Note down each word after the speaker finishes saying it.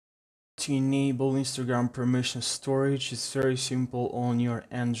To enable Instagram permission storage, it's very simple on your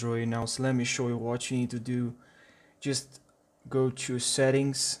Android now. So let me show you what you need to do. Just go to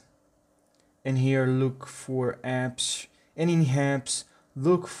settings and here look for apps, and in apps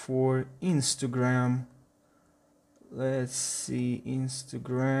look for Instagram. Let's see,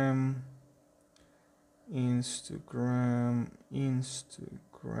 Instagram.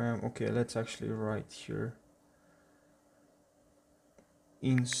 Okay, let's actually write here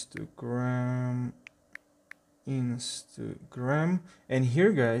Instagram, and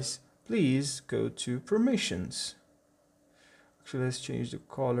here guys, please go to permissions. Actually, let's change the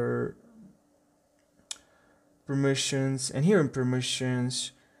color. Permissions, and here in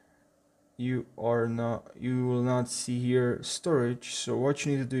permissions you will not see here storage. So what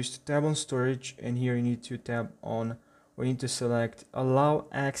you need to do is to tab on storage, and here you need to tab on, we need to select allow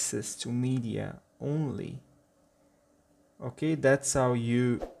access to media only. Okay, that's how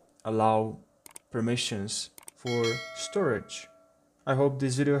you allow permissions for storage. I hope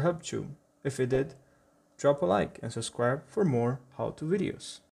this video helped you. If it did, drop a like and subscribe for more how-to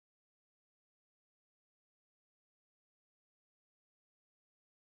videos.